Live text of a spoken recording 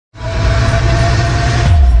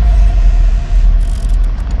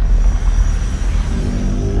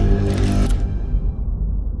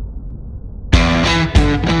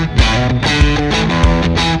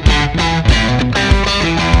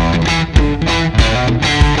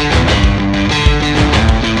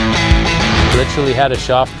literally had a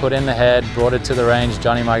shaft put in the head, brought it to the range.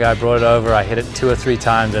 Johnny, my guy, brought it over. I hit it 2 or 3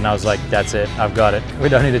 times and I was like, that's it, I've got it. We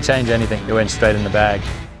don't need to change anything. It went straight in the bag.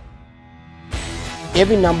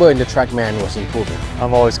 Every number in the TrackMan was improving.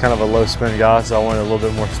 I'm always kind of a low spin guy, so I wanted a little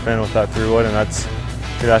bit more spin with that 3-wood, and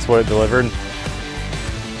that's what it delivered.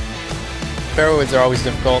 Fairwoods are always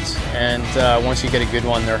difficult, and once you get a good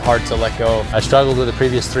one, they're hard to let go of. I struggled with the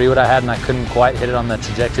previous 3-wood I had and I couldn't quite hit it on the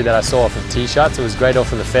trajectory that I saw off of tee shots. It was great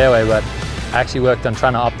off of the fairway, but I actually worked on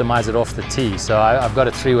trying to optimize it off the tee. So I've got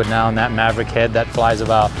a 3-wood now on that Maverick head that flies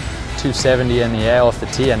about 270 in the air off the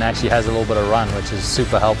tee and actually has a little bit of run, which is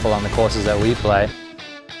super helpful on the courses that we play.